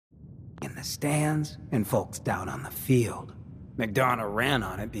the stands and folks down on the field. McDonough ran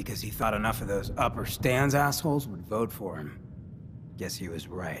on it because he thought enough of those upper stands assholes would vote for him. Guess he was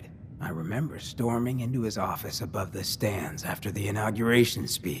right. I remember storming into his office above the stands after the inauguration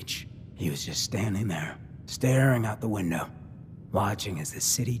speech. He was just standing there, staring out the window, watching as the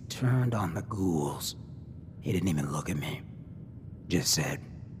city turned on the ghouls. He didn't even look at me. Just said,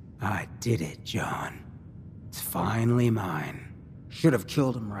 "I did it, John. It's finally mine." Should have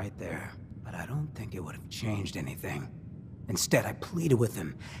killed him right there, but I don't think it would have changed anything. Instead, I pleaded with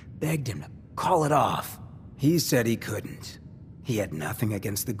him, begged him to call it off. He said he couldn't. He had nothing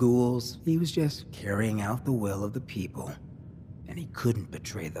against the ghouls. He was just carrying out the will of the people. And he couldn't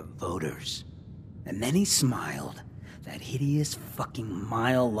betray the voters. And then he smiled. That hideous fucking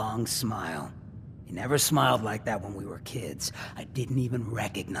mile-long smile. He never smiled like that when we were kids. I didn't even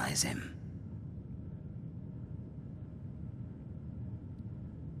recognize him.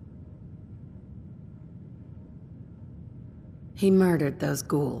 He murdered those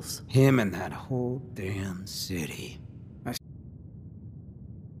ghouls. Him and that whole damn city.